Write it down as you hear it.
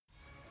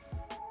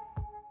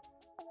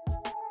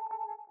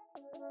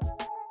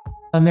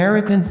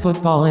American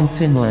football in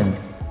Finland.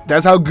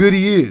 That's how good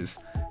he is.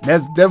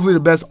 That's definitely the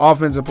best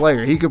offensive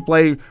player. He could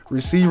play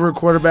receiver,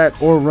 quarterback,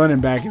 or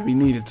running back if he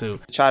needed to.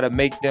 Try to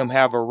make them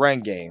have a run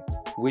game,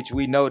 which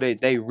we know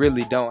that they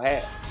really don't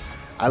have.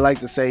 I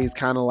like to say he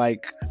kind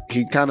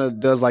of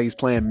does like he's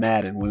playing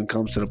Madden when it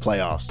comes to the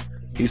playoffs.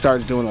 He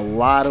starts doing a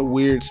lot of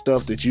weird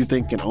stuff that you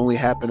think can only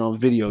happen on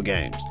video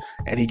games,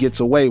 and he gets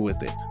away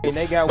with it.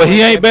 But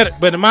he ain't better.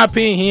 But in my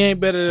opinion, he ain't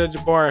better than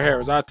Jabari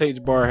Harris. I'll take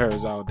Jabari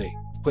Harris all day.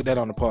 Put that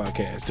on the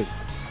podcast too.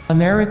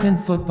 American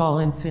football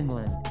in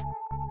Finland.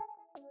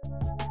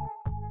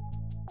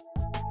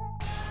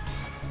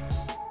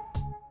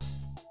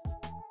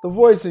 The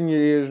voice in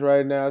your ears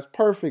right now is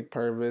Perfect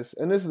Purvis,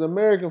 and this is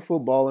American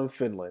football in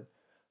Finland.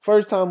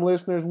 First-time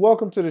listeners,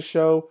 welcome to the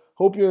show.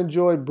 Hope you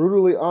enjoy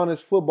brutally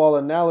honest football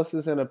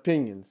analysis and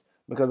opinions,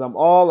 because I'm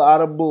all out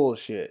of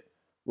bullshit.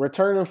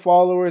 Returning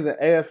followers and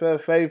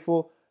AFF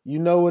faithful, you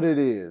know what it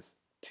is.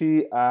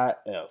 TIF.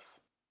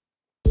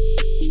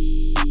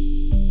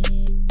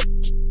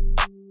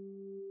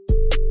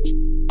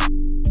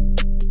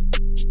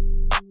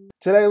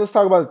 Today, let's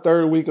talk about the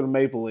third week of the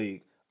Maple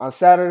League. On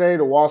Saturday,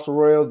 the Wausau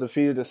Royals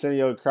defeated the San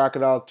Diego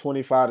Crocodiles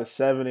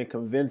 25-7 in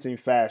convincing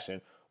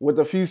fashion, with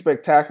a few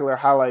spectacular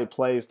highlight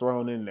plays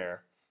thrown in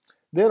there.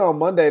 Then on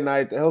Monday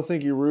night, the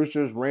Helsinki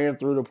Roosters ran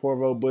through the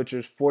Porvoo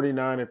Butchers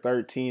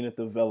 49-13 at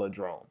the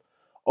Velodrome.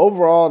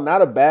 Overall,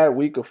 not a bad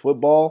week of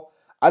football.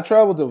 I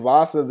traveled to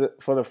Vasa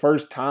for the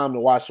first time to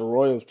watch the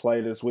Royals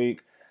play this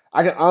week.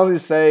 I can honestly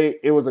say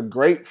it was a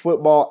great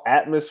football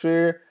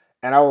atmosphere,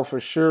 and I will for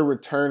sure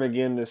return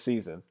again this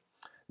season.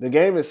 The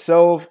game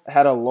itself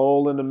had a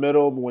lull in the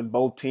middle when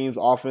both teams'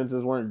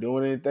 offenses weren't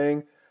doing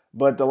anything,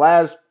 but the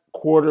last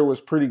quarter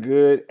was pretty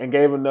good and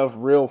gave enough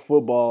real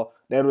football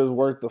that it was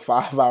worth the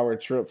 5-hour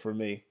trip for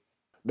me.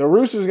 The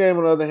Roosters game,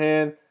 on the other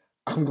hand,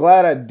 I'm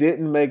glad I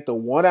didn't make the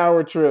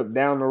 1-hour trip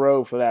down the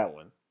road for that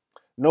one.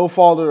 No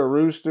fault of the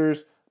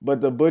Roosters, but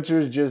the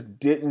Butchers just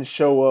didn't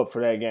show up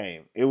for that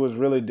game. It was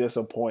really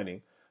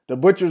disappointing. The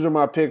Butchers are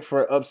my pick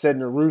for upsetting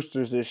the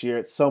Roosters this year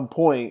at some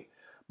point,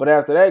 but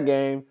after that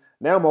game,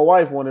 now my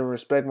wife won't even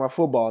respect my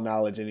football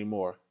knowledge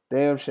anymore.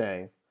 Damn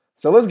shame.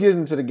 So let's get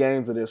into the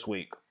games of this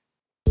week.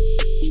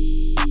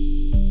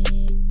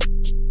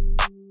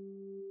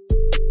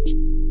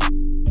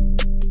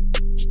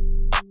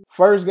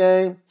 First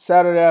game,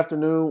 Saturday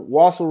afternoon,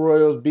 Wausau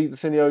Royals beat the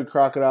San Diego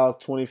Crocodiles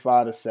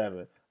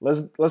 25-7.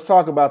 Let's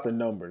talk about the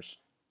numbers.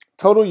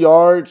 Total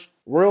yards,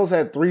 Royals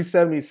had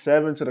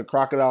 377 to the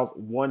Crocodiles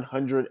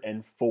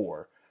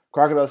 104.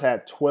 Crocodiles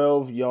had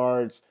 12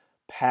 yards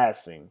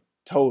passing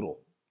total.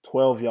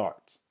 12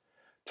 yards.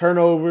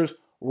 Turnovers,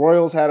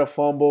 Royals had a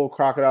fumble,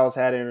 Crocodiles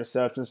had an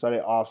interception, so they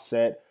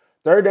offset.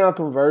 Third down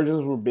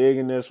conversions were big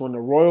in this one. The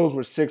Royals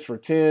were 6 for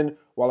 10,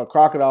 while the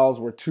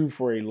Crocodiles were 2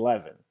 for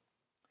 11.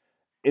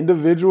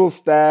 Individual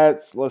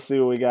stats, let's see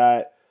what we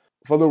got.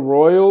 For the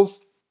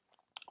Royals,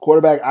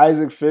 quarterback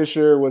Isaac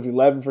Fisher was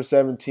 11 for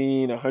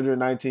 17,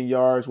 119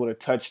 yards with a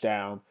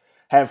touchdown.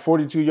 Had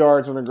 42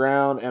 yards on the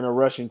ground and a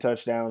rushing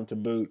touchdown to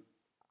boot.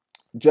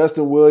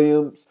 Justin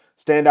Williams,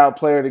 standout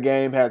player of the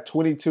game, had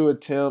 22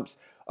 attempts,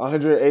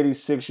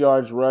 186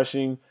 yards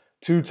rushing,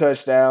 2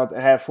 touchdowns,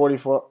 and had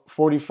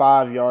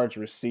 45 yards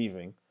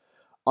receiving.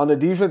 On the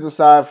defensive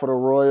side for the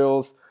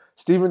Royals,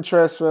 Steven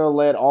Tresfell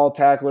led all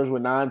tacklers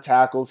with 9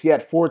 tackles. He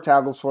had 4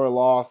 tackles for a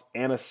loss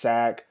and a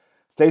sack.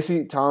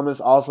 Stacey Thomas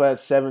also had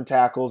 7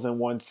 tackles and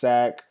 1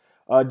 sack.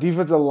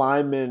 Defensive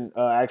lineman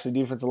of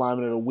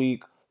the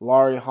week,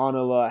 Laurie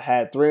Honala,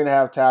 had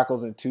 3.5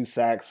 tackles and 2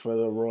 sacks for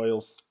the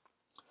Royals.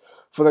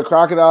 For the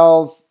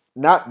Crocodiles,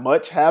 not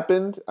much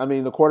happened. I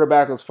mean, the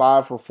quarterback was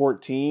 5 for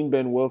 14.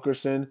 Ben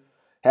Wilkerson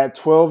had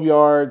 12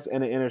 yards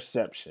and an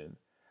interception.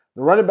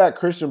 The running back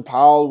Christian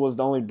Powell was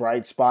the only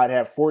bright spot,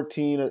 had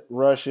 14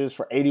 rushes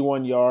for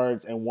 81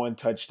 yards and 1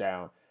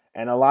 touchdown.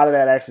 And a lot of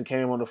that actually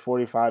came on the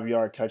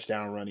 45-yard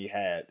touchdown run he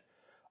had.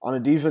 On the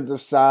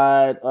defensive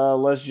side,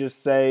 let's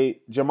just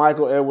say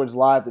Jermichael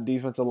Edwards-Lott, the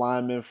defensive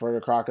lineman for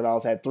the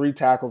Crocodiles, had 3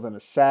 tackles and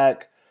a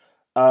sack.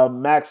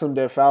 Maxim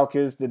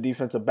DeFalkis, the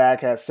defensive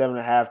back, had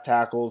 7.5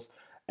 tackles.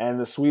 And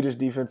the Swedish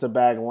defensive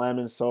back,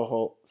 Lamin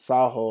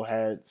Saho,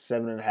 had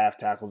 7.5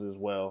 tackles as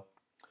well.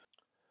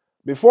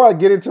 Before I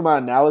get into my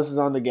analysis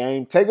on the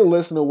game, take a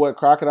listen to what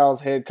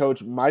Crocodiles head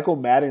coach Michael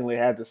Mattingly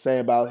had to say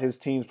about his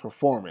team's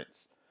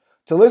performance.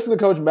 To listen to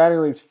Coach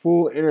Mattingly's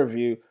full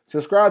interview,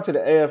 subscribe to the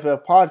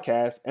AFF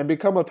podcast and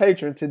become a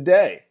patron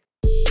today.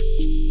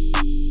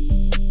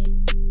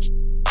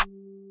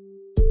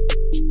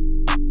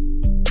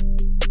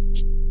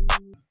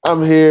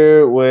 I'm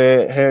here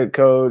with head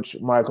coach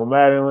Michael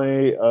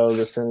Mattingly of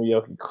the San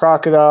Diego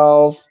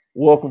Crocodiles.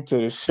 Welcome to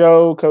the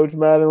show, Coach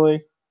Mattingly.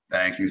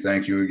 Thank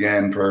you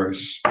again,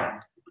 Purvis.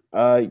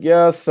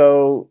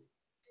 So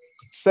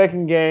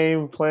second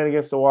game playing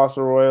against the Wausau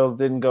Royals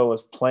didn't go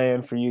as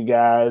planned for you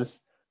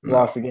guys. No.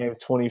 Lost the game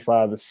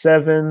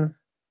 25-7.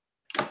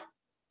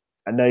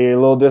 I know you're a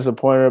little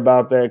disappointed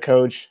about that,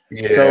 Coach.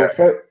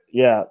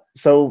 Yeah.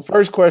 So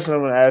first question I'm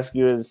going to ask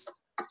you is,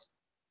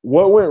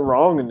 what went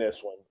wrong in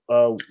this one?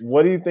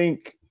 What do you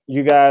think,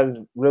 you guys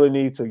really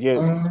need to get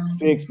Um,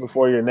 fixed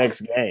before your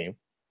next game?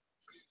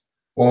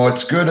 Well,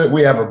 it's good that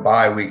we have a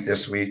bye week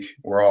this week.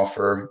 We're all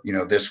for,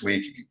 this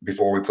week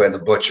before we play the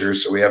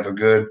Butchers. So we have a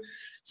good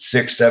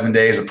 6-7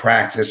 days of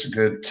practice, a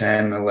good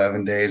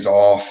 10-11 days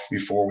off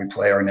before we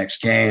play our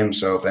next game.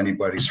 So if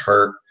anybody's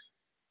hurt,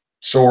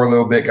 sore a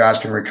little bit, guys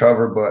can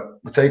recover.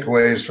 But the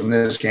takeaways from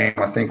this game,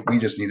 I think we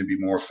just need to be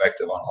more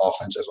effective on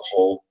offense as a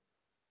whole.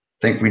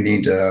 I think we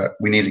need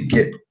to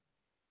get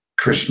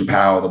Christian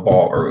Powell the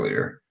ball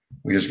earlier.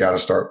 We just got to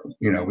start,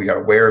 we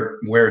got to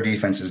wear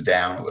defenses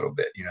down a little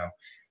bit.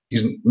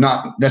 He's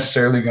not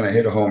necessarily going to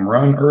hit a home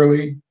run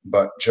early,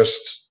 but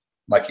just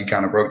like he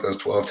kind of broke those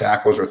 12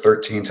 tackles or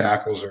 13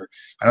 tackles, or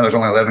I know there's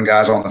only 11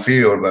 guys on the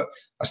field, but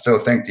I still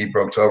think he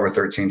broke 12 or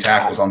 13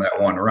 tackles on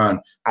that one run.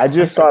 I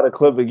just saw the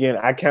clip again.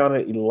 I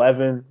counted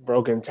 11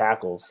 broken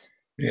tackles.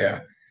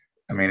 Yeah.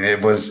 I mean,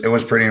 it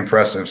was pretty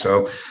impressive.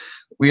 So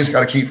we just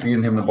got to keep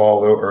feeding him the ball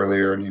a little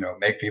earlier and,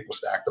 make people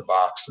stack the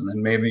box and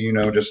then maybe,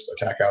 just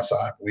attack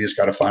outside. We just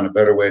got to find a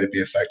better way to be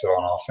effective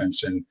on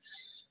offense and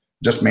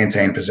just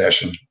maintain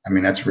possession. I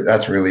mean,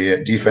 that's really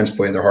it. Defense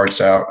played their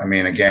hearts out. I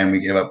mean, again, we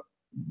give up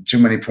too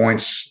many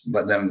points,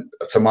 but then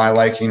to my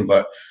liking.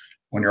 But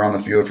when you're on the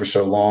field for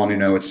so long,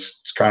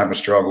 it's kind of a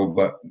struggle.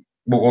 But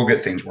we'll get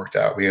things worked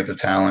out. We have the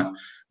talent.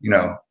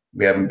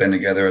 We haven't been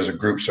together as a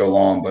group so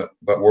long, but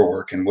we're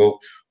working.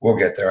 We'll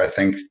get there. I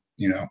think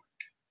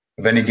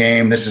of any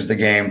game, this is the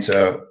game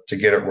to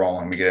get it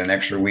rolling. We get an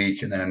extra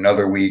week and then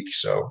another week.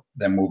 So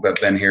then we'll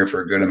have been here for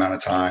a good amount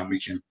of time.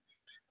 We can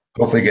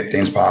hopefully get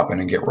things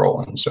popping and get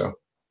rolling. So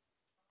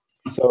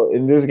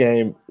in this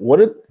game,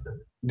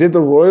 did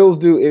the Royals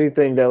do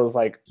anything that was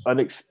like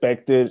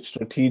unexpected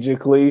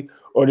strategically,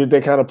 or did they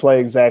kind of play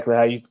exactly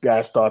how you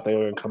guys thought they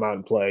were going to come out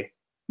and play?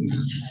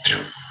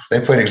 They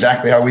played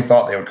exactly how we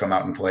thought they would come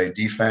out and play.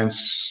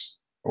 Defense,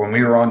 when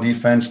we were on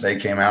defense, they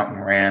came out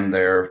and ran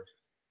their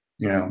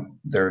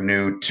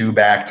new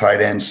 2-back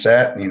tight end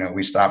set.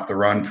 We stopped the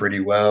run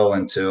pretty well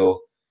until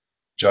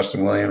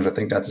Justin Williams, I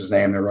think that's his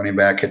name, the running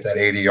back, hit that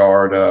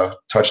 80-yard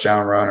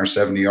touchdown run or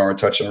 70-yard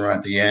touchdown run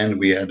at the end.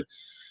 We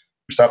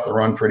stopped the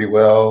run pretty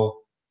well.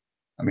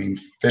 I mean,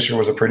 Fisher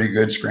was a pretty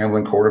good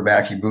scrambling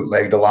quarterback. He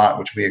bootlegged a lot,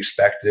 which we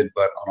expected.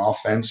 But on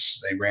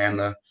offense, they ran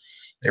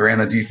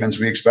the defense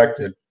we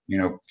expected.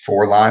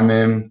 4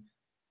 linemen,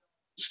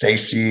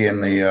 Stacy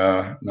and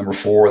the number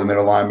 4, the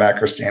middle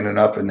linebacker, standing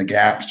up in the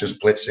gaps, just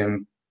blitzing,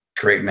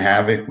 creating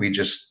havoc. We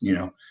just,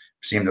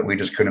 seemed that we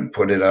just couldn't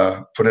put it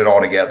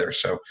all together.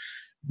 So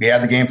we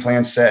had the game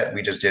plan set.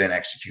 We just didn't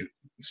execute.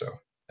 So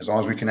as long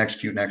as we can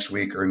execute next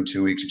week or in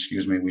 2 weeks,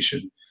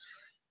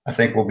 I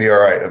think we'll be all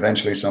right.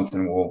 Eventually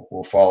something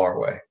will fall our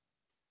way.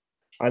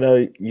 I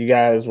know you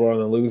guys were on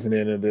the losing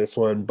end of this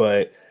one,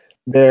 but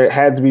there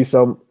had to be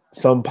some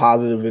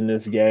positive in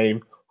this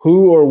game.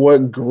 Who or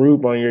what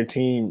group on your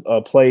team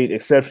played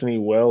exceptionally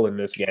well in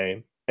this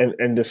game,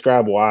 and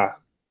describe why?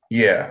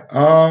 Yeah.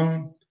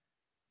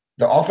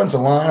 The offensive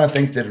line, I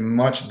think, did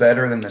much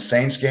better than the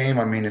Saints game.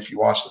 I mean, if you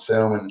watch the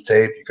film and the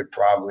tape, you could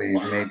probably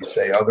maybe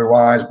say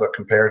otherwise. But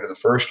compared to the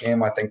first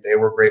game, I think they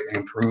were greatly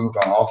improved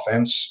on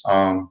offense.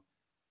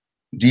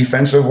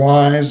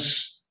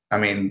 Defensive-wise, I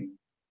mean,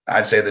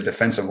 I'd say the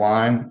defensive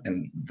line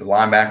and the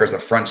linebackers, the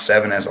front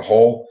 7 as a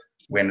whole,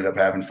 we ended up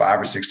having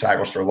 5 or 6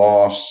 tackles for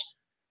loss.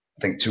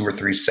 I think 2 or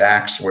 3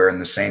 sacks, where in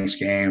the Saints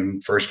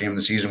game, first game of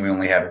the season, we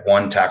only had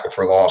 1 tackle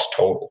for loss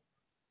total.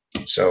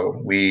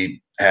 So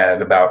we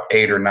had about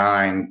 8 or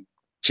 9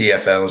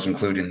 TFLs,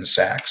 including the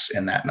sacks,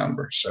 in that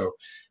number. So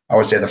I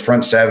would say the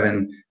front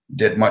 7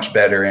 did much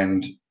better,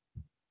 and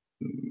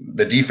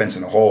the defense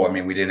in the whole, I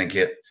mean, we didn't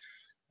get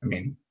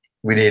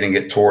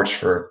torched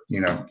for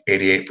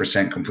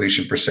 88%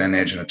 completion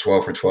percentage and a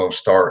 12 for 12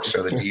 start.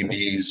 So the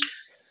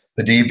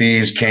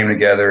DBs came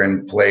together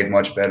and played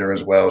much better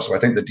as well. So I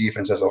think the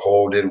defense as a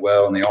whole did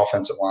well, and the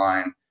offensive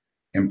line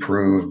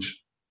improved,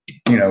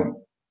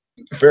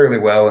 fairly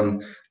well.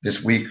 And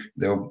this week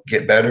they'll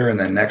get better, and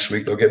then next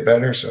week they'll get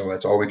better. So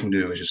that's all we can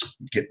do is just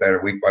get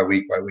better week by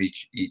week by week,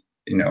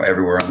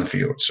 everywhere on the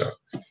field. So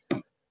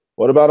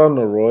what about on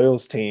the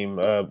Royals team?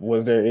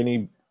 Was there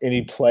any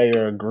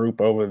player or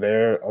group over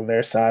there on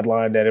their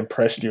sideline that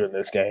impressed you in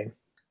this game?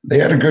 They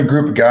had a good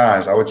group of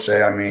guys, I would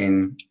say. I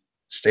mean,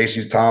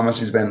 Stacey Thomas,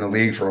 he's been in the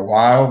league for a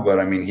while, but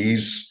I mean,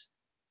 he's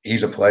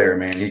a player,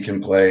 man. He can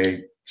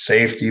play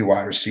safety,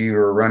 wide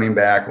receiver, running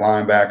back,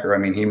 linebacker. I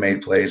mean, he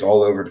made plays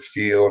all over the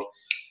field.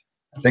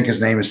 I think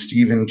his name is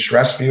Steven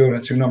Tresfield.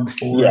 That's who number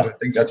 4 is. I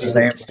think that's his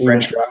name.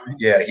 French guy.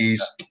 Yeah,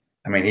 he's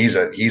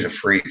a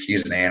freak.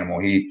 He's an animal.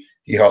 He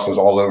hustles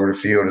all over the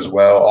field as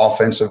well.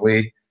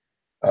 Offensively,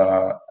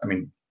 I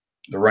mean,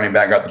 the running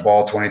back got the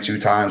ball 22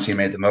 times. He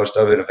made the most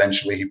of it.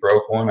 Eventually, he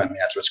broke one. I mean,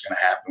 that's what's going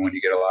to happen when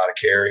you get a lot of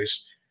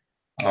carries.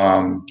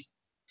 And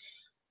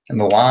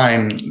the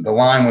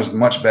line was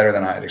much better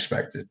than I had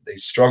expected. They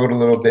struggled a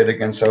little bit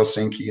against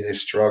Helsinki. They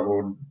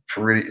struggled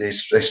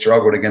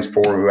against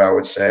Porvoo, I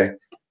would say,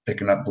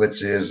 picking up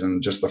blitzes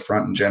and just the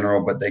front in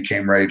general, but they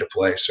came ready to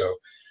play. So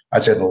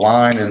I'd say the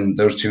line and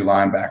those 2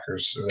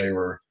 linebackers, they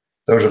were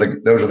those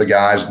are the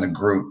guys in the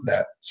group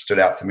that stood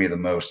out to me the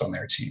most on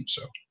their team.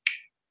 So,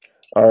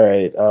 all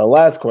right,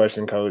 last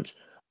question, Coach.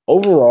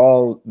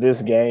 Overall,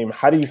 this game,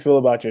 how do you feel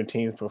about your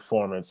team's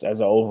performance as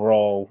an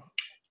overall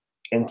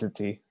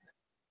entity?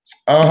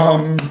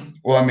 Well,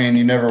 I mean,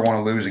 you never want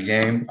to lose a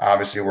game.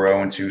 Obviously, we're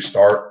 0-2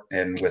 start,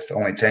 and with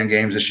only 10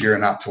 games this year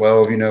and not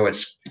 12,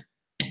 it's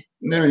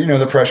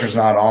the pressure's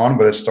not on,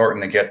 but it's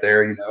starting to get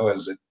there,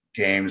 as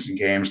games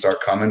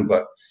start coming.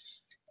 But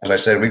as I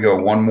said, we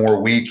go one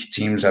more week.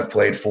 Teams have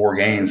played 4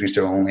 games. We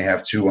still only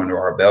have 2 under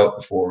our belt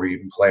before we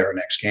even play our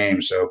next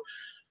game. So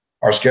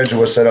our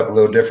schedule is set up a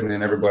little different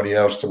than everybody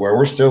else, to where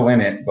we're still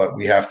in it, but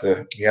we have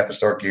to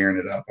start gearing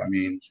it up. I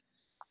mean,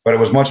 but it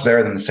was much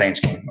better than the Saints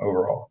game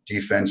overall.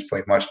 Defense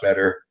played much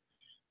better.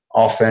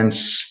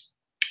 Offense,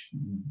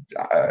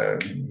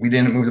 we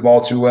didn't move the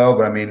ball too well,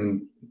 but I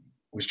mean,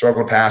 we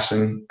struggled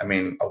passing. I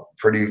mean,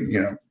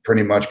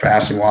 pretty much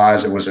passing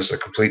wise, it was just a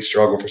complete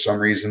struggle for some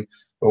reason.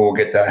 But we'll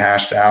get that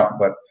hashed out.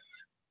 But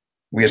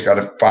we just got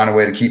to find a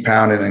way to keep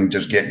pounding and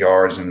just get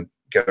yards and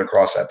get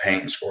across that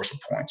paint and score some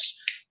points.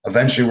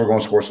 Eventually, we're going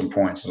to score some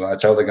points. As I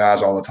tell the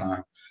guys all the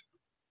time,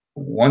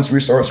 once we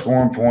start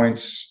scoring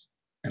points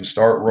and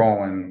start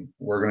rolling,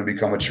 we're going to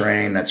become a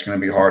train that's going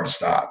to be hard to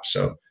stop.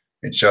 So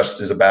it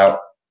just is about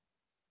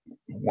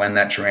when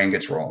that train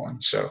gets rolling.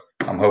 So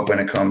I'm hoping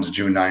it comes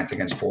June 9th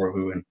against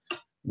Porvoo and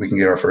we can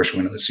get our first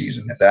win of the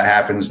season. If that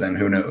happens, then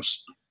who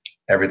knows?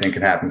 Everything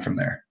can happen from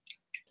there.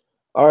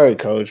 All right,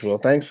 Coach. Well,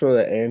 thanks for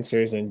the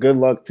answers and good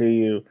luck to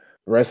you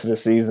the rest of the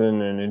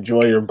season and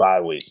enjoy your bye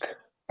week.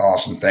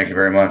 Awesome. Thank you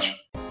very much.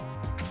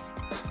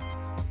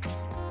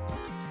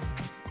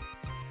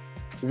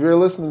 If you're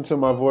listening to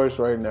my voice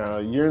right now,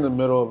 you're in the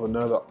middle of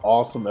another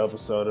awesome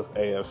episode of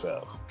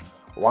AFF.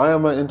 Why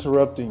am I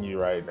interrupting you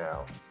right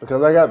now?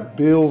 Because I got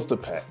bills to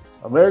pay.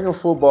 American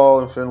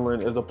Football in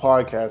Finland is a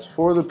podcast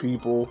for the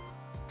people,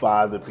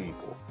 by the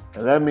people.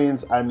 And that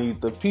means I need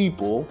the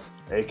people,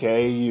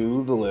 aka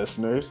you, the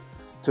listeners,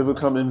 to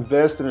become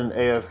invested in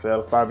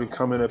AFF by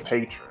becoming a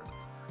patron.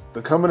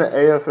 Becoming an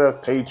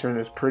AFF patron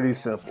is pretty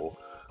simple.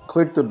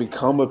 Click the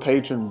Become a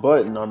Patron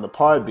button on the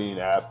Podbean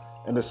app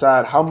and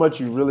decide how much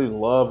you really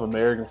love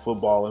American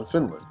football in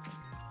Finland.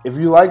 If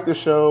you like the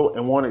show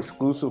and want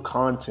exclusive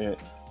content,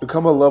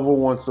 become a Level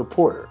 1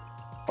 supporter.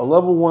 A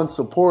Level 1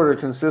 supporter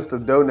consists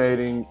of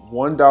donating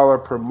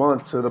 $1 per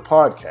month to the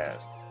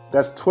podcast.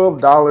 That's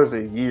 $12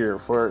 a year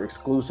for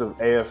exclusive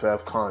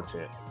AFF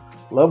content.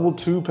 Level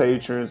 2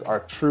 patrons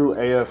are true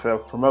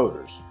AFF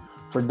promoters.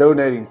 For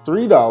donating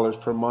 $3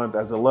 per month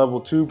as a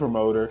Level 2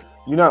 promoter,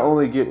 you not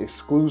only get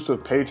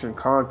exclusive patron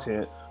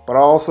content, but I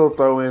also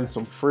throw in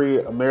some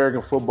free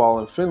American Football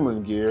in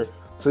Finland gear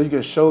so you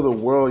can show the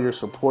world your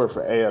support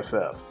for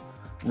AFF.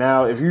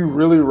 Now, if you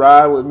really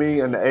ride with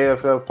me in the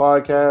AFF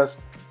podcast,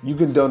 you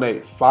can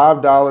donate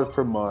 $5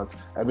 per month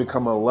and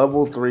become a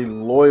Level 3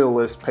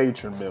 Loyalist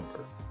patron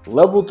member.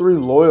 Level 3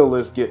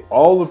 Loyalists get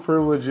all the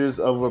privileges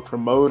of a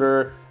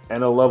promoter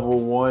and a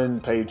Level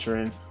 1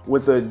 patron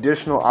with the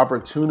additional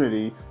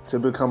opportunity to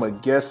become a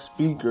guest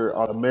speaker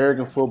on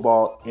American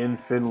Football in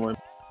Finland.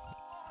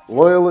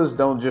 Loyalists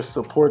don't just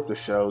support the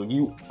show,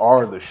 you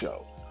are the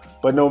show.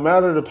 But no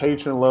matter the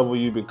patron level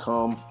you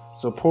become,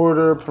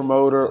 supporter,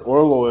 promoter,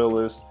 or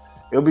loyalist,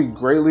 it'll be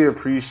greatly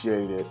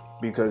appreciated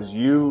because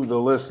you, the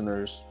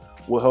listeners,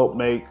 will help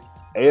make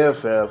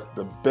AFF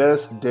the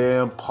best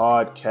damn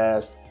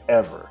podcast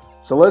ever.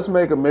 So let's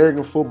make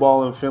American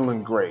Football in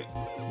Finland great.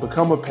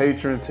 Become a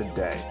patron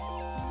today.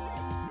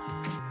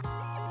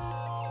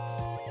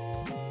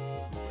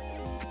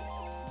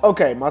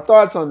 Okay, my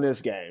thoughts on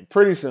this game.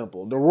 Pretty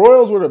simple. The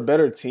Royals were the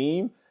better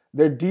team.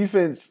 Their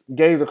defense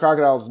gave the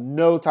Crocodiles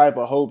no type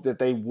of hope that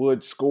they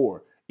would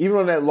score. Even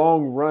on that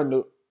long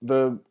run,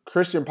 the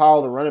Christian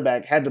Powell, the running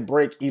back, had to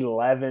break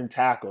 11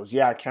 tackles.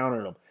 Yeah, I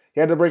counted them.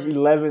 He had to break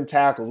 11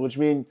 tackles, which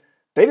means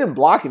they didn't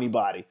block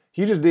anybody.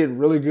 He just did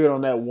really good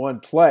on that one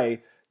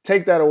play.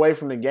 Take that away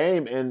from the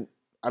game, and,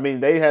 I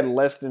mean, they had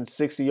less than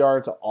 60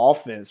 yards of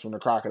offense from the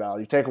Crocodiles.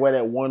 You take away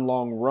that one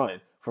long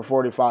run for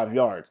 45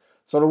 yards.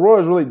 So the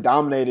Royals really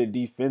dominated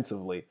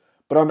defensively.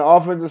 But on the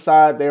offensive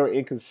side, they were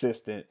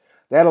inconsistent.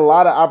 They had a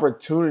lot of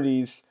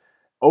opportunities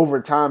over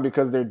time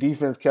because their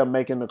defense kept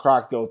making the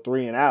Croc go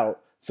 3 and out.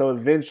 So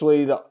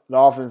eventually the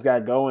offense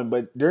got going.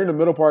 But during the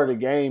middle part of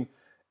the game,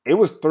 it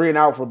was 3 and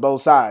out for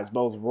both sides,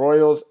 both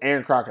Royals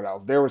and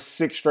Crocodiles. There were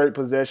 6 straight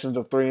possessions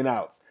of 3 and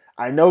outs.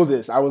 I know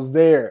this. I was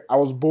there. I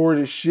was bored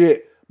as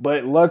shit.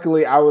 But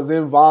luckily I was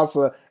in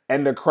Vasa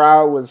and the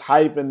crowd was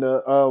hyping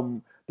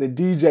the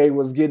DJ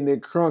was getting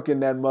it crunk in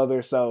that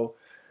mother. So,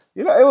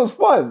 it was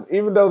fun,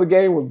 even though the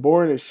game was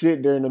boring as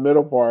shit during the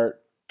middle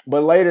part.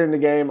 But later in the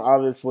game,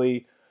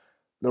 obviously,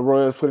 the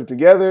Royals put it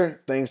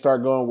together. Things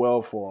start going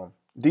well for them.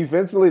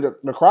 Defensively, the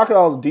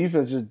Crocodiles'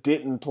 defense just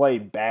didn't play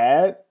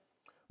bad,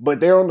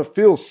 but they're on the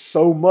field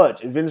so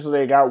much. Eventually,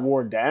 they got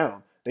worn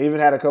down. They even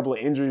had a couple of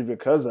injuries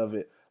because of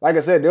it. Like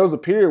I said, there was a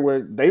period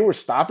where they were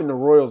stopping the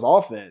Royals'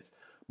 offense.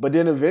 But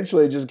then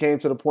eventually it just came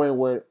to the point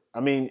where,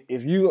 I mean,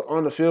 if you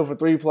on the field for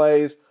 3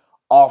 plays,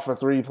 off for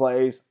 3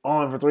 plays,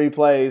 on for 3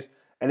 plays,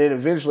 and then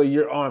eventually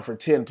you're on for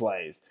 10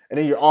 plays, and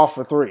then you're off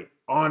for 3,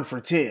 on for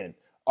 10,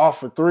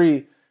 off for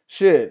 3.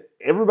 Shit,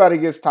 everybody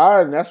gets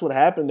tired, and that's what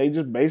happened. They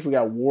just basically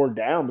got wore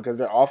down because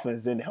their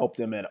offense didn't help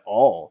them at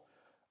all.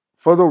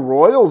 For the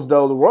Royals,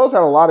 though, the Royals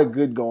had a lot of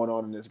good going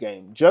on in this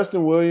game.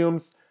 Justin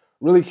Williams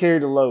really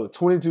carried the load,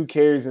 22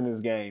 carries in this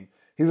game.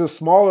 He's a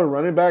smaller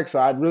running back, so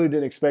I really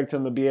didn't expect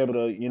him to be able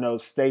to,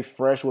 stay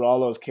fresh with all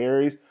those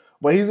carries.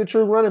 But he's a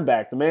true running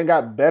back. The man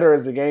got better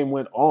as the game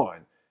went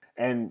on.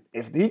 And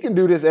if he can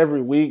do this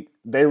every week,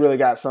 they really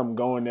got something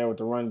going there with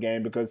the run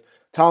game because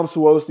Tom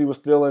Suozzi was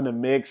still in the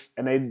mix,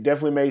 and they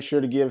definitely made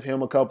sure to give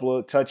him a couple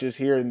of touches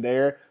here and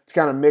there to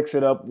kind of mix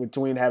it up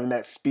between having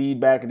that speed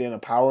back and then a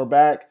power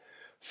back.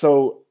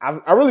 So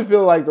I really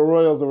feel like the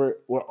Royals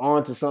were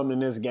on to something in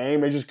this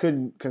game. They just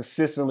couldn't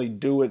consistently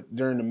do it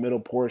during the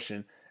middle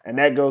portion. And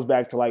that goes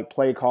back to like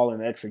play call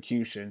and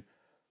execution.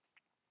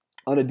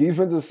 On the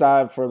defensive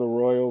side for the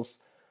Royals,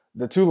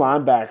 the two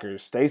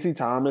linebackers, Stacey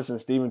Thomas and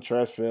Steven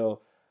Tresfield,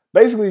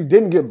 basically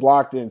didn't get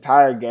blocked the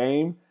entire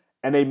game,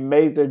 and they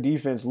made their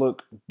defense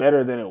look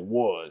better than it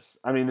was.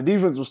 I mean, the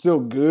defense was still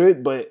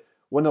good, but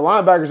when the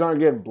linebackers aren't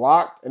getting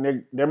blocked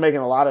and they're making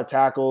a lot of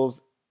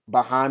tackles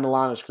behind the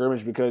line of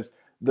scrimmage because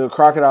the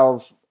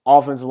Crocodiles'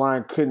 offensive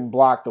line couldn't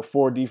block the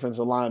 4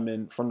 defensive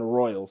linemen from the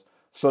Royals.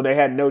 So they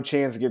had no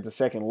chance to get to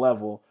second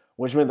level,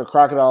 which meant the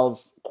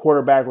Crocodiles'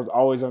 quarterback was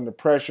always under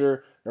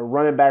pressure. The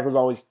running back was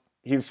always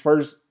 – his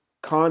first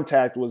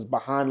contact was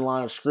behind the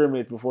line of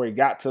scrimmage before he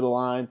got to the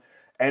line.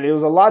 And it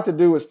was a lot to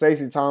do with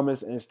Stacey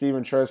Thomas and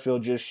Steven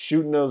Tresfield just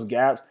shooting those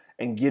gaps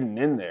and getting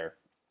in there.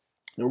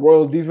 The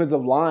Royals'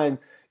 defensive line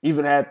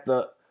even had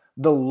the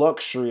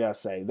luxury,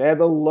 they had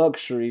the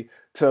luxury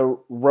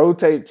to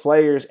rotate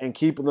players and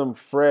keep them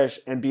fresh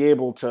and be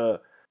able to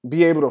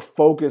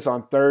focus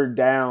on third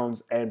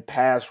downs and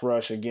pass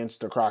rush against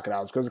the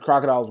Crocodiles because the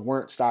Crocodiles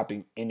weren't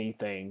stopping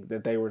anything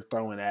that they were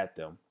throwing at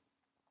them.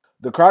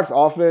 The Crocs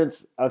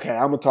offense, okay,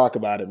 I'm going to talk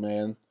about it,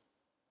 man.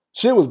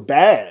 Shit was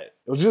bad.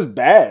 It was just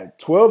bad.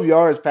 12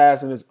 yards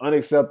passing is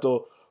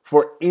unacceptable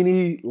for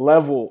any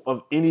level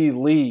of any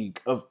league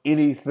of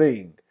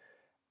anything.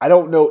 I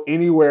don't know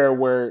anywhere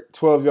where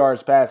 12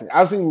 yards passing.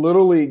 I've seen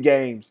Little League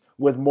games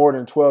with more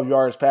than 12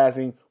 yards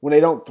passing when they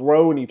don't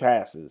throw any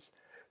passes.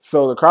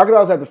 So the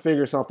Crocodiles have to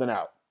figure something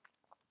out.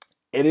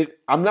 And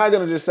I'm not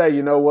going to just say,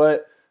 you know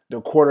what,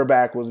 the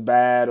quarterback was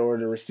bad or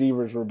the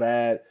receivers were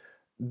bad.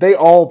 They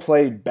all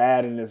played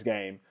bad in this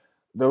game.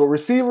 The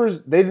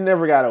receivers, they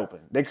never got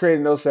open. They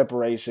created no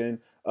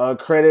separation.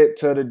 Credit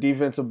to the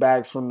defensive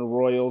backs from the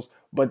Royals.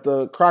 But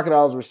the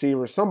Crocodiles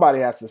receivers, somebody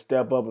has to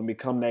step up and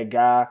become that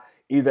guy.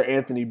 Either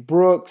Anthony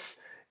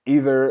Brooks,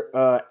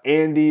 either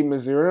Andy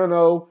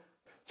Mazzarino.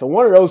 So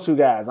one of those two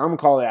guys, I'm going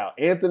to call it out.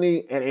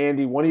 Anthony and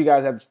Andy, one of you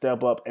guys have to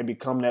step up and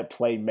become that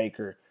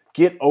playmaker.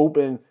 Get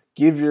open,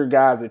 give your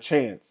guys a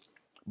chance.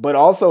 But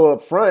also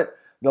up front,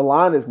 the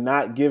line is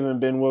not giving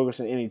Ben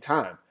Wilkerson any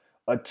time.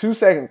 A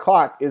 2-second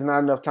clock is not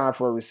enough time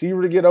for a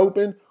receiver to get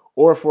open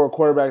or for a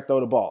quarterback to throw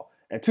the ball.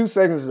 And 2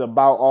 seconds is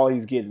about all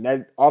he's getting.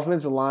 That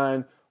offensive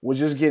line was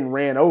just getting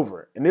ran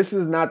over. And this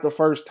is not the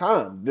first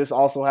time. This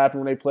also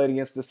happened when they played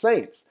against the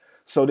Saints.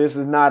 So this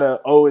is not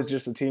it's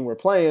just a team we're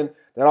playing.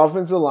 That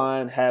offensive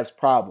line has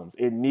problems.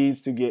 It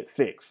needs to get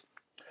fixed.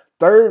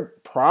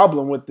 Third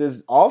problem with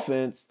this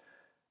offense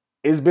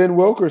is Ben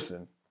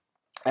Wilkerson.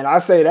 And I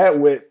say that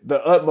with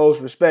the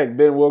utmost respect.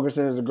 Ben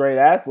Wilkerson is a great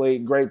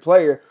athlete, great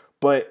player,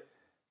 but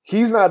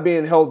he's not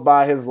being helped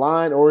by his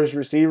line or his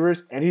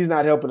receivers, and he's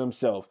not helping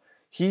himself.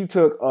 He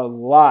took a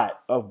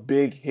lot of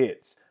big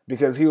hits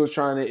because he was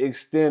trying to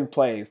extend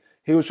plays.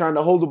 He was trying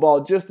to hold the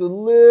ball just a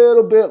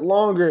little bit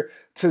longer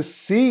to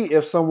see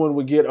if someone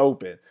would get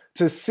open,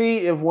 to see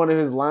if one of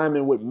his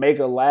linemen would make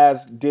a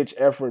last-ditch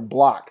effort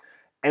block.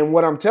 And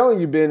what I'm telling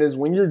you, Ben, is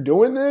when you're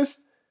doing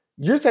this,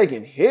 you're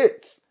taking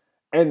hits.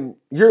 And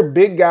you're a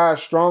big guy,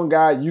 strong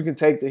guy. You can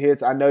take the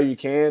hits. I know you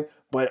can.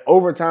 But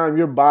over time,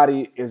 your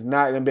body is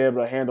not going to be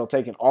able to handle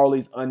taking all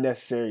these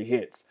unnecessary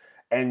hits.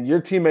 And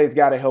your teammates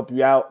got to help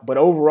you out. But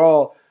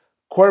overall,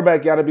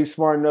 quarterback got to be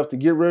smart enough to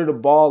get rid of the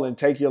ball and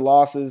take your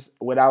losses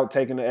without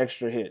taking the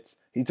extra hits.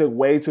 He took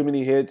way too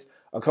many hits.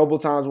 A couple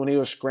times when he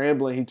was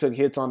scrambling, he took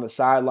hits on the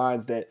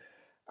sidelines that,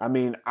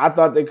 I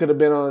thought they could have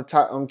been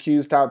on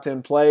Q's top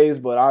 10 plays,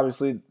 but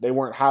obviously they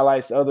weren't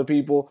highlights to other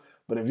people.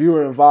 But if you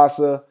were in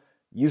Vasa,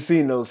 you've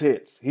seen those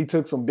hits. He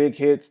took some big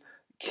hits.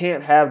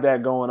 Can't have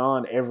that going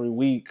on every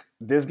week.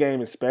 This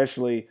game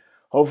especially.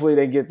 Hopefully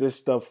they get this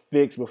stuff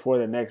fixed before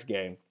the next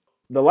game.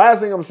 The last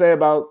thing I'm going to say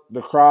about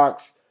the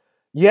Crocs,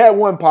 you had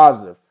one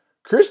positive.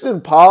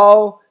 Christian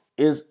Paul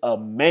is a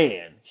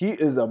man. He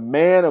is a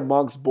man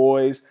amongst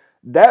boys.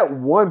 That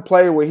one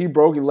play where he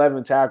broke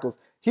 11 tackles,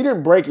 he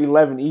didn't break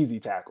 11 easy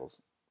tackles.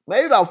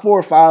 Maybe about 4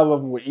 or 5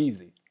 of them were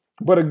easy.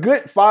 But a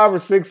good 5 or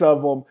 6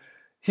 of them,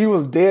 he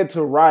was dead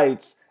to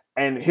rights,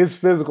 and his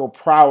physical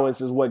prowess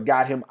is what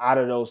got him out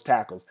of those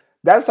tackles.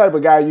 That's the type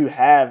of guy you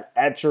have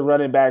at your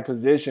running back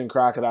position,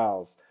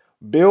 Crocodiles.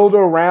 Build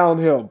around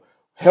him.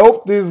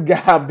 Help this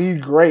guy be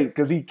great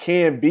because he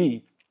can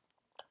be.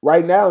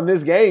 Right now in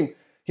this game,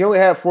 he only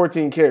had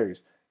 14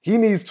 carries. He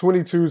needs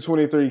 22,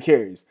 23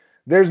 carries.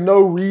 There's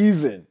no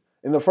reason.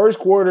 In the first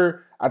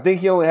quarter, I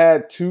think he only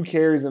had 2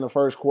 carries in the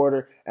first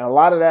quarter, and a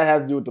lot of that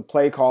has to do with the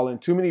play calling.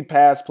 Too many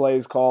pass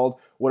plays called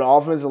with an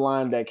offensive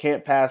line that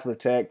can't pass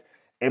protect.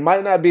 It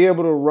might not be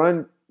able to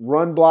run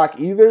block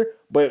either,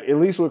 but at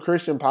least with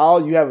Christian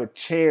Powell, you have a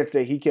chance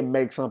that he can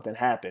make something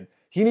happen.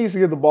 He needs to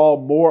get the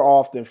ball more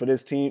often for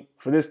this team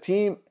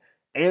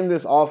and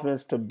this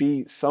offense to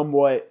be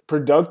somewhat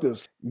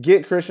productive.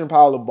 Get Christian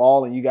Powell the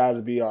ball and you guys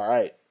will be all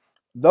right.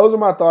 Those are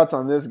my thoughts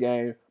on this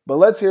game, but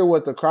let's hear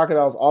what the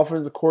Crocodiles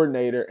offensive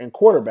coordinator and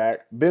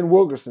quarterback, Ben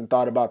Wilkerson,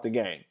 thought about the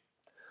game.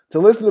 To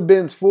listen to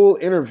Ben's full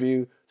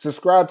interview,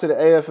 subscribe to the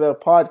AFF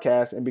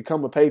podcast and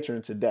become a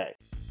patron today.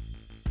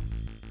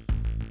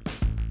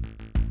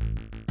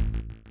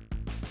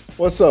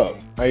 What's up?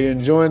 Are you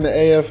enjoying the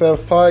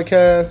AFF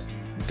podcast?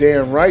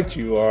 Damn right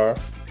you are.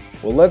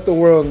 Well, let the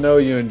world know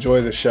you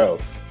enjoy the show.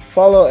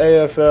 Follow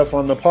AFF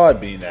on the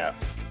Podbean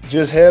app.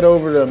 Just head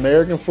over to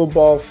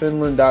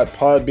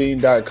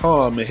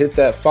americanfootballfinland.podbean.com and hit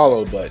that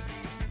follow button.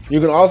 You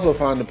can also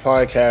find the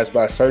podcast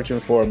by searching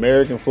for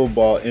American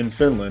Football in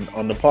Finland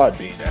on the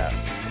Podbean app.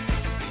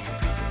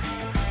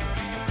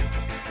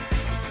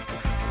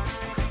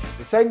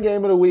 The second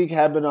game of the week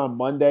happened on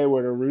Monday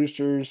where the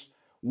Roosters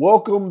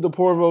welcomed the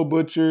Porvoo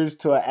Butchers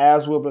to an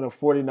ass whooping of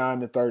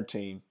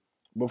 49-13.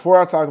 Before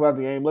I talk about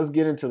the game, let's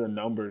get into the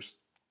numbers.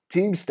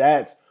 Team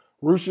stats,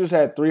 Roosters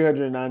had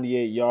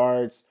 398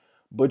 yards.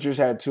 Butchers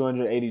had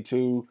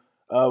 282.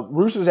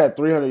 Roosters had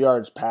 300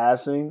 yards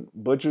passing.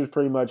 Butchers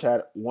pretty much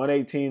had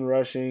 118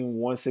 rushing,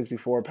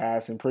 164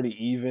 passing,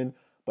 pretty even.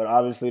 But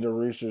obviously the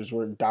Roosters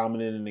were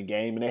dominant in the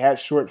game, and they had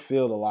short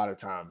field a lot of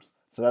times.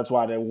 So that's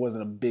why there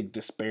wasn't a big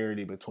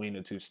disparity between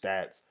the two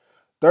stats.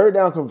 Third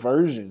down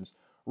conversions,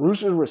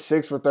 Roosters were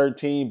 6 for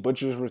 13.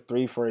 Butchers were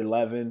 3 for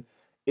 11.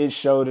 It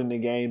showed in the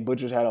game.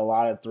 Butchers had a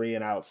lot of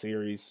 3-and-out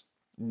series.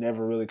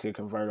 Never really could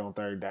convert on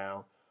third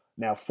down.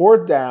 Now,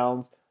 fourth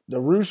downs, the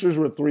Roosters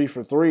were 3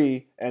 for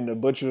 3, and the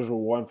Butchers were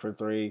 1 for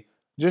 3.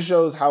 Just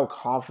shows how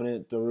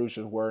confident the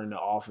Roosters were in the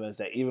offense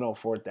that even on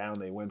fourth down,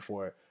 they went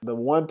for it. The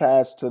one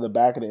pass to the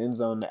back of the end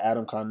zone to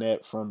Adam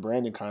Cornett from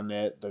Brandon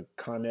Cornett, the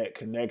Cornett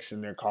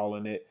connection they're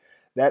calling it,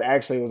 that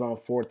actually was on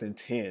 4th and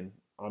 10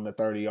 on the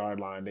 30-yard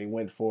line. They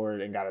went for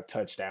it and got a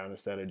touchdown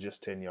instead of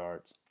just 10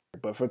 yards.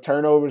 But for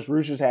turnovers,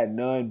 Roosters had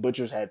none.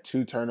 Butchers had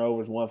 2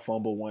 turnovers, 1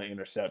 fumble, 1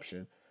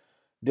 interception.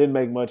 Didn't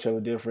make much of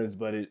a difference,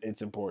 but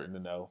it's important to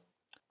know.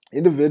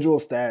 Individual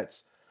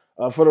stats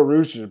for the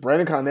Roosters.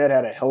 Brandon Cornett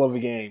had a hell of a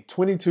game.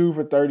 22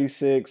 for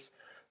 36,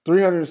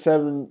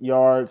 307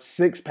 yards,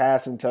 6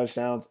 passing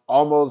touchdowns.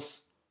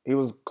 He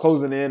was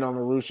closing in on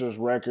the Roosters'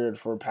 record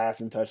for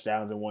passing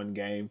touchdowns in one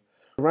game.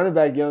 Running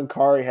back Young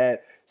Kari had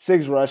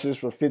 6 rushes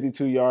for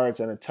 52 yards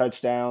and a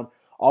touchdown.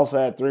 Also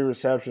had 3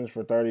 receptions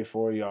for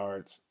 34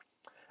 yards.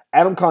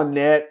 Adam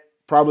Cornett,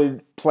 probably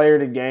player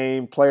of the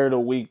game, player of the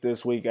week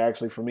this week,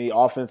 actually, for me,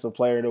 offensive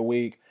player of the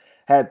week.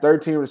 Had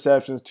 13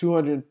 receptions,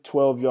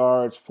 212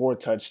 yards, 4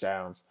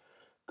 touchdowns.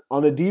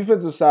 On the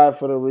defensive side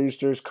for the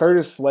Roosters,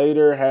 Curtis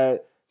Slater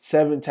had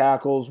 7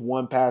 tackles,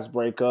 1 pass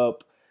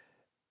breakup.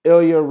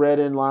 Ilya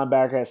Redden,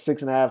 linebacker, had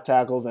 6.5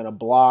 tackles and a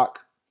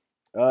block.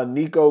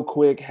 Nico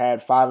Quick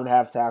had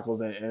 5.5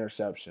 tackles and an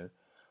interception.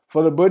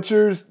 For the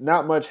Butchers,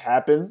 not much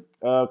happened.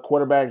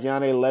 Quarterback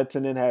Janne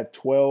Lehtinen had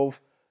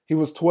 12. He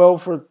was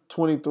 12 for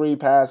 23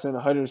 passing,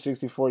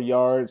 164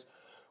 yards,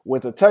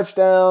 with a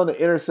touchdown, an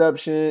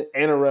interception,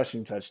 and a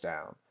rushing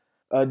touchdown.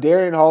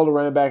 Darian Hall, the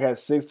running back, had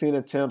 16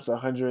 attempts,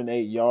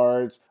 108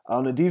 yards.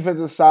 On the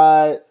defensive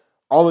side,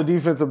 all the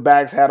defensive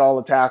backs had all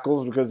the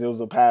tackles because it was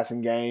a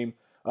passing game.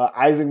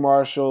 Isaac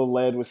Marshall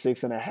led with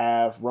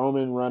 6.5.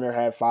 Roman Runner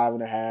had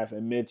 5.5,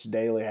 and Mitch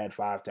Daly had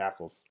 5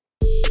 tackles.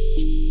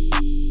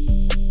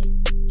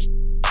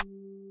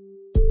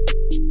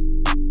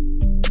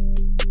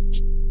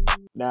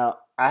 Now,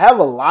 I have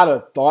a lot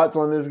of thoughts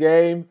on this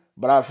game,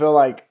 but I feel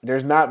like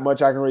there's not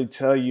much I can really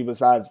tell you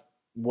besides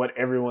what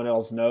everyone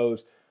else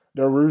knows.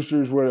 The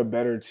Roosters were the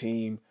better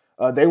team.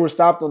 They were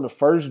stopped on the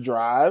first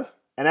drive,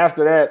 and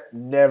after that,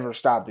 never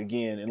stopped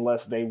again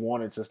unless they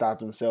wanted to stop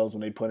themselves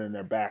when they put in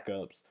their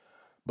backups.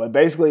 But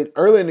basically,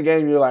 early in the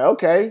game, you're like,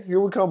 okay, here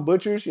we come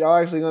Butchers. Y'all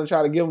actually going to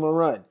try to give them a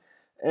run.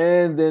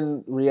 And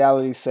then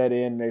reality set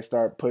in, and they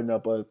start putting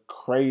up a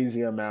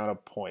crazy amount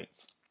of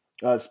points.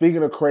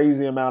 Speaking of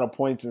crazy amount of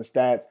points and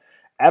stats,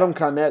 Adam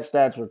Cornett's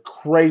stats were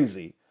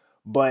crazy.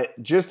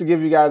 But just to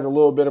give you guys a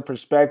little bit of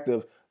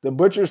perspective, the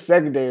Butchers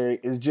secondary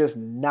is just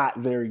not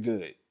very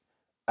good.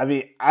 I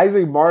mean,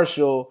 Isaac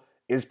Marshall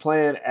is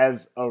playing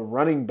as a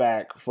running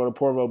back for the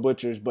Porvoo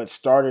Butchers, but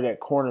started at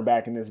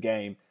cornerback in this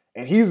game.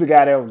 And he's the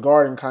guy that was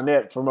guarding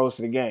Cornett for most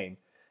of the game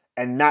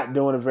and not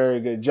doing a very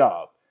good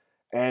job.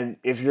 And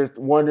if you're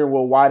wondering,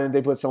 well, why didn't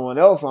they put someone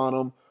else on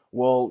him?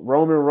 Well,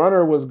 Roman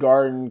Runner was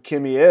guarding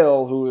Kimmy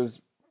L, who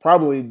is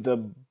probably the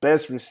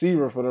best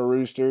receiver for the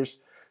Roosters.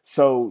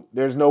 So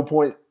there's no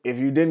point. If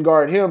you didn't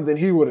guard him, then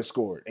he would have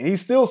scored. And he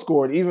still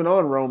scored. Even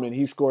on Roman,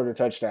 he scored a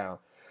touchdown.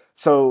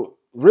 So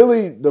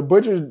really, the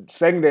Butchers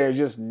secondary is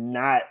just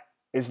not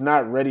is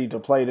not ready to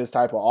play this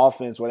type of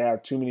offense where they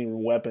have too many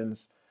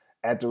weapons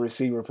at the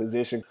receiver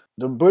position.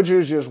 The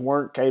Butchers just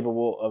weren't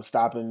capable of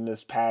stopping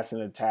this passing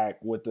attack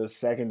with the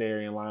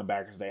secondary and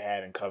linebackers they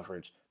had in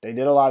coverage. They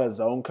did a lot of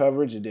zone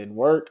coverage. It didn't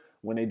work.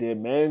 When they did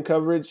man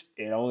coverage,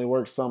 it only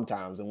worked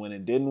sometimes. And when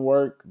it didn't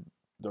work,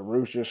 the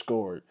Roosters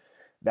scored.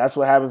 That's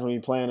what happens when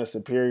you're playing a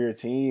superior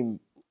team.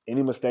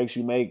 Any mistakes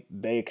you make,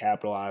 they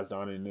capitalized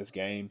on it in this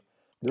game.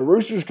 The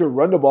Roosters could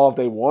run the ball if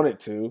they wanted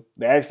to.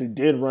 They actually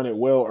did run it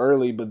well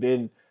early, but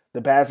then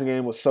the passing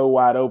game was so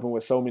wide open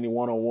with so many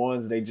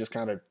one-on-ones, they just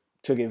kind of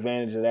took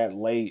advantage of that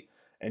late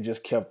and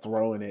just kept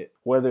throwing it.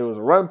 Whether it was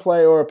a run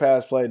play or a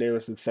pass play, they were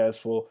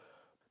successful.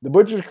 The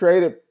Butchers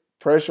created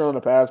pressure on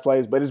the pass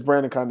plays, but it's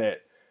Brandon Cornett.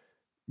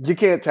 You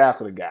can't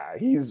tackle the guy.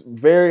 He's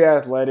very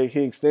athletic.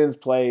 He extends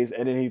plays,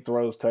 and then he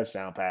throws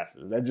touchdown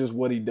passes. That's just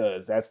what he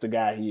does. That's the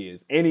guy he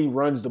is. And he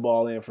runs the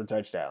ball in for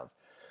touchdowns.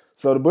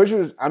 So the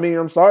Butchers, I mean,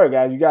 I'm sorry,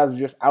 guys. You guys are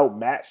just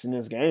outmatched in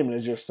this game. And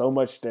there's just so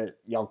much that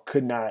y'all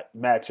could not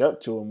match up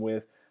to him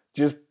with,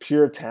 just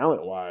pure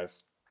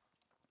talent-wise.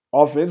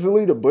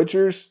 Offensively, the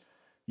Butchers,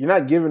 you're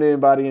not giving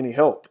anybody any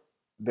help.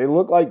 They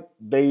look like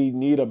they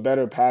need a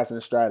better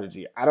passing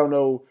strategy. I don't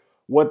know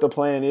what the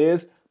plan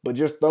is, but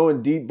just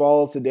throwing deep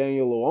balls to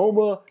Daniel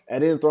Luoma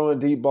and then throwing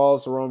deep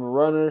balls to Roman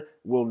Runner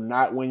will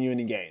not win you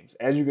any games.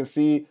 As you can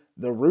see,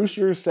 the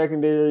Roosters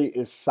secondary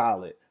is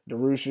solid. The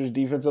Roosters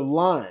defensive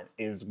line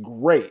is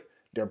great.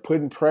 They're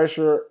putting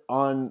pressure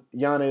on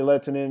Janne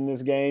Lehtinen in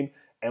this game,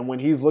 and when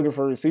he's looking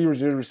for receivers,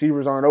 his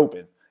receivers aren't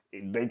open.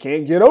 They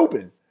can't get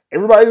open.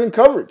 Everybody's in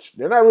coverage.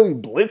 They're not really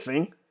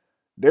blitzing.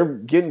 They're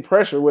getting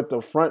pressure with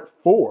the front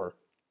four,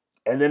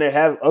 and then they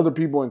have other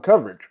people in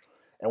coverage.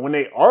 And when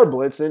they are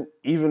blitzing,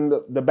 even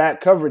the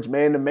back coverage,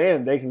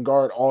 man-to-man, they can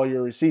guard all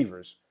your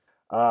receivers.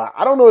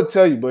 I don't know what to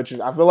tell you, Butchers.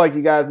 I feel like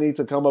you guys need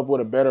to come up with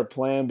a better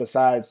plan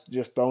besides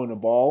just throwing the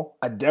ball.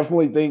 I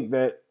definitely think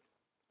that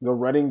the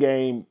running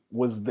game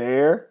was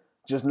there,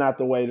 just not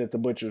the way that the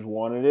Butchers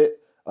wanted it.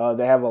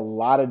 They have a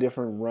lot of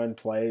different run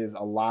plays,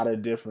 a lot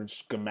of different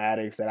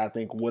schematics that I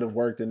think would have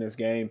worked in this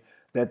game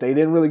that they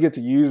didn't really get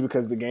to use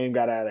because the game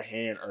got out of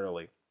hand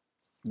early.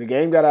 The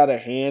game got out of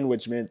hand,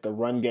 which meant the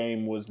run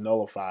game was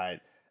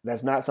nullified.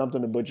 That's not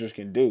something the Butchers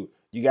can do.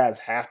 You guys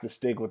have to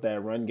stick with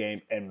that run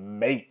game and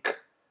make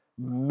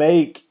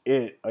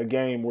it a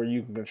game where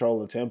you can control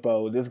the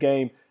tempo. This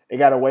game, it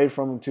got away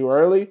from them too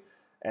early.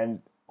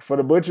 And for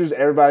the Butchers,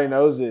 everybody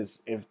knows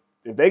this. If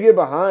they get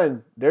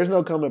behind, there's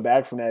no coming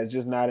back from that. It's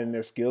just not in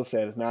their skill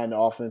set. It's not in the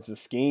offensive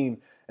scheme.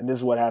 And this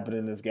is what happened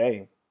in this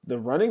game. The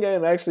running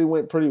game actually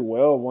went pretty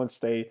well once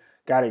they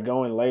got it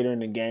going later in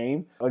the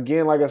game.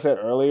 Again, like I said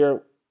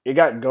earlier, it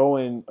got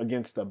going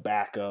against the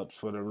backups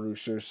for the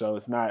Roosters, so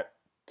it's not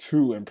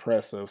too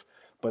impressive.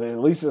 But at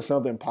least it's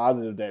something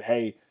positive that,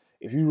 hey,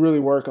 if you really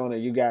work on it,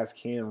 you guys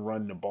can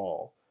run the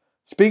ball.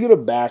 Speaking of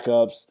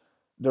backups,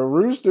 the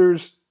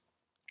Roosters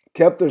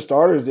kept their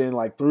starters in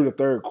like through the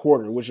third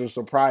quarter, which was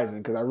surprising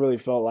because I really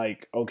felt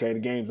like, okay, the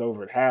game's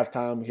over at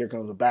halftime. Here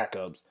comes the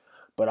backups.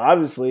 But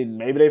obviously,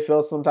 maybe they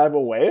felt some type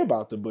of way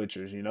about the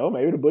Butchers, you know?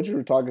 Maybe the Butchers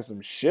were talking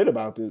some shit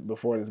about this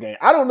before this game.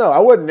 I don't know. I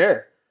wasn't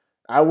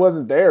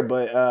there.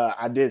 But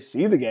I did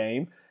see the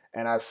game,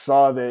 and I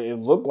saw that it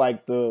looked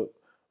like the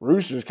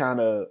Roosters kind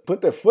of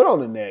put their foot on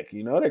the neck.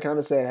 You know, they kind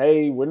of said,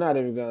 hey, we're not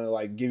even going to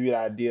like give you the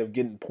idea of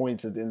getting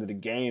points at the end of the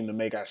game to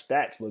make our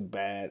stats look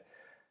bad.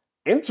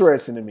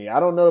 Interesting to me. I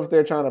don't know if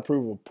they're trying to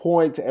prove a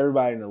point to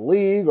everybody in the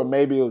league, or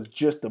maybe it was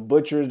just the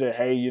Butchers that,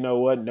 hey, you know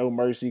what, no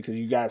mercy because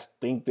you guys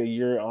think that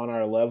you're on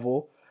our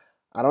level.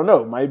 I don't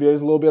know. Maybe there's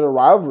a little bit of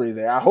rivalry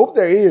there. I hope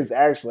there is,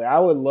 actually. I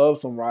would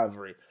love some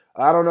rivalry.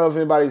 I don't know if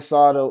anybody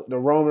saw the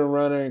Roman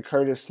Runner and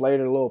Curtis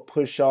Slater, a little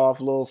push-off,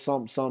 a little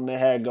something they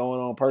had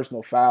going on,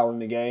 personal foul in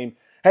the game.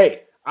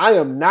 Hey, I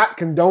am not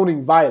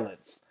condoning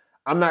violence.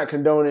 I'm not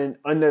condoning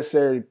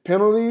unnecessary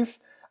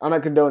penalties. I'm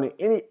not condoning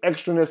any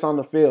extraness on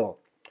the field.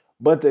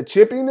 But the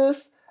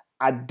chippiness,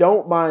 I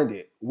don't mind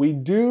it. We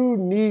do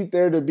need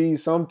there to be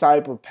some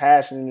type of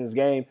passion in this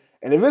game.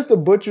 And if it's the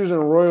Butchers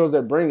and Royals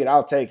that bring it,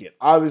 I'll take it.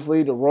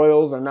 Obviously, the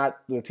Royals are not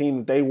the team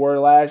that they were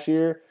last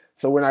year.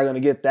 So we're not going to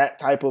get that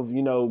type of,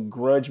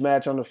 grudge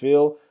match on the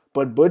field.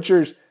 But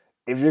Butchers,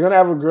 if you're going to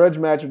have a grudge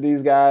match with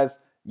these guys,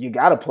 you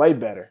got to play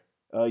better.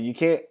 You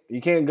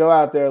can't go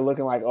out there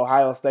looking like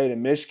Ohio State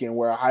and Michigan,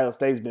 where Ohio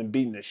State's been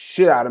beating the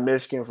shit out of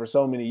Michigan for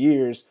so many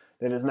years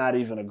that it's not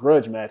even a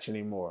grudge match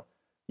anymore.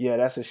 Yeah,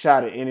 that's a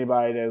shot at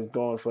anybody that's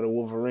going for the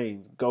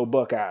Wolverines. Go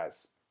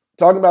Buckeyes.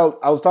 I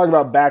was talking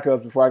about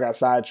backups before I got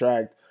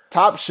sidetracked.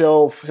 Top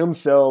shelf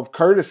himself,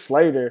 Curtis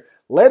Slater,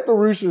 led the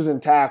Roosters in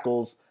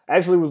tackles.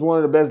 Actually was one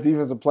of the best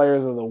defensive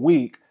players of the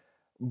week,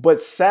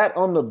 but sat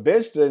on the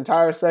bench the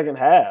entire second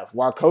half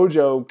while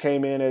Kojo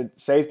came in at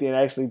safety and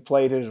actually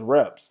played his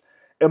reps.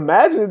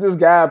 Imagine if this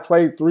guy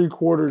played 3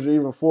 quarters or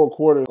even 4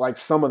 quarters like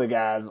some of the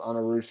guys on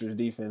the Roosters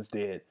defense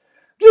did.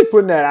 Just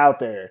putting that out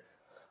there.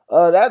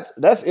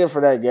 That's it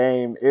for that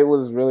game. It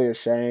was really a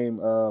shame.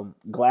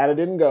 Glad I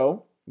didn't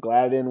go.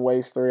 Glad I didn't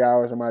waste 3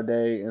 hours of my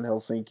day in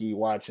Helsinki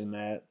watching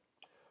that.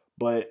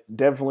 But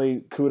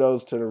definitely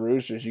kudos to the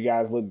Roosters. You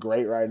guys look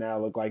great right now.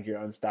 Look like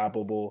you're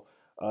unstoppable.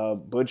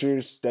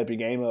 Butchers, step your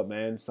game up,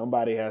 man.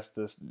 Somebody has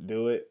to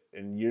do it,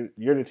 and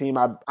you're the team.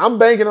 I'm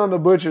banking on the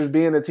Butchers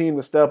being the team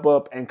to step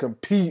up and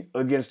compete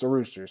against the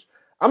Roosters.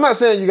 I'm not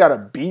saying you got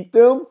to beat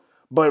them,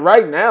 but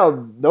right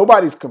now,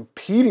 nobody's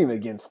competing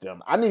against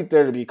them. I need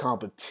there to be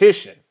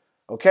competition.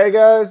 Okay,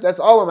 guys? That's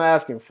all I'm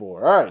asking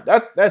for. All right,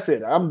 that's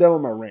it. I'm done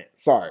with my rant.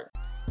 Sorry.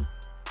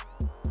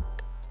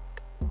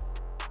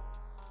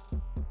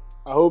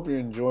 I hope you're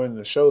enjoying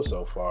the show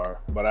so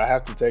far, but I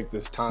have to take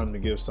this time to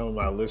give some of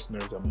my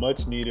listeners a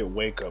much-needed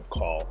wake-up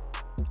call.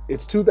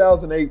 It's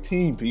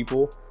 2018,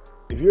 people.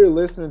 If you're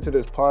listening to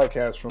this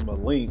podcast from a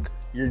link,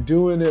 you're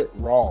doing it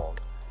wrong.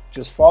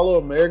 Just follow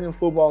American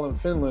Football in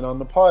Finland on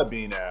the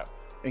Podbean app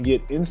and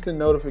get instant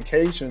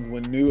notifications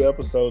when new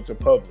episodes are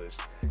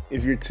published.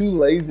 If you're too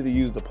lazy to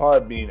use the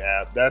Podbean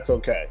app, that's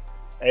okay.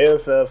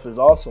 AFF is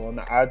also on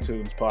the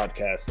iTunes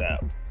podcast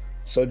app.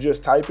 So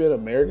just type in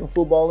American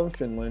Football in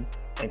Finland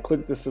and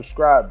click the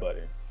subscribe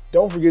button.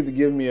 Don't forget to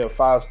give me a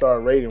 5-star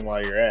rating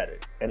while you're at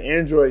it. And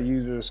Android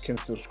users can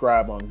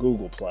subscribe on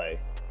Google Play.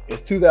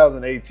 It's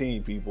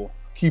 2018, people.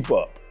 Keep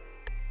up.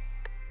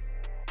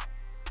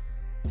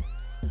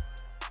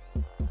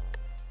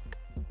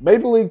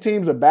 Maple League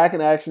teams are back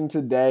in action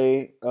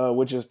today,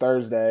 which is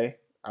Thursday.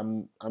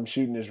 I'm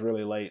shooting this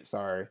really late,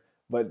 sorry.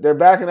 But they're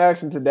back in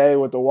action today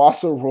with the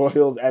Wausau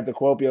Royals at the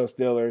Kuopio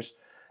Steelers.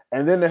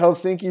 And then the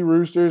Helsinki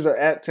Roosters are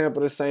at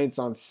Tampere Saints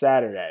on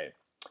Saturday.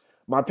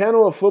 My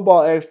panel of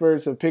football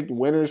experts have picked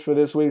winners for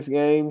this week's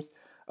games.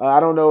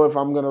 I don't know if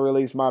I'm going to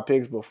release my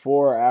picks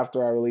before or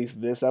after I release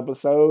this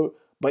episode.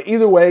 But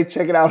either way,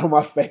 check it out on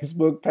my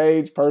Facebook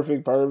page,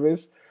 Perfect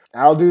Purvis.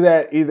 I'll do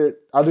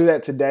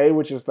that today,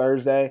 which is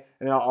Thursday,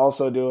 and I'll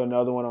also do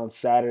another one on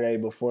Saturday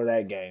before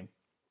that game.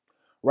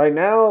 Right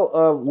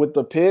now, with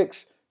the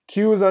picks,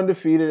 Q is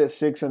undefeated at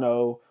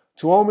 6-0.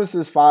 Tuomas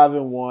is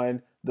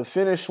 5-1. The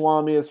Finnish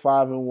Swami is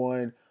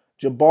 5-1.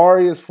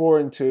 Jabari is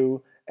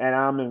 4-2. And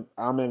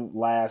I'm in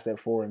last at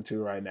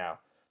 4-2 right now.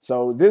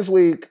 So this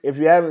week, if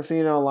you haven't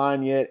seen it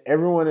online yet,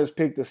 everyone has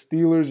picked the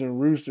Steelers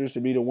and Roosters to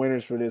be the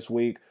winners for this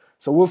week.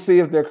 So we'll see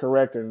if they're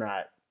correct or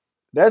not.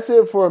 That's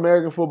it for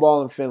American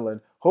Football in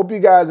Finland. Hope you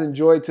guys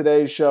enjoyed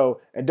today's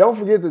show. And don't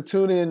forget to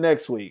tune in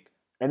next week.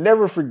 And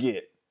never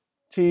forget,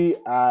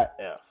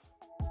 TIF.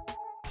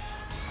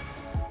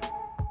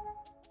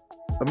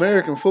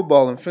 American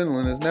Football in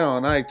Finland is now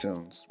on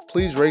iTunes.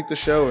 Please rate the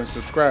show and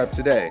subscribe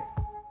today.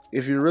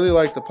 If you really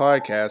like the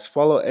podcast,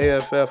 follow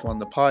AFF on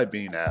the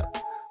Podbean app.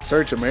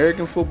 Search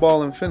American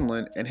Football in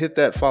Finland and hit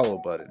that follow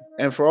button.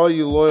 And for all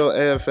you loyal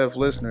AFF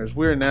listeners,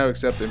 we are now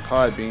accepting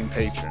Podbean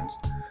patrons.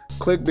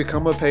 Click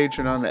Become a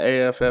Patron on the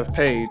AFF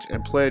page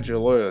and pledge your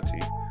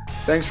loyalty.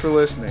 Thanks for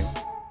listening.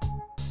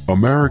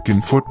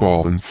 American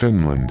Football in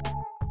Finland.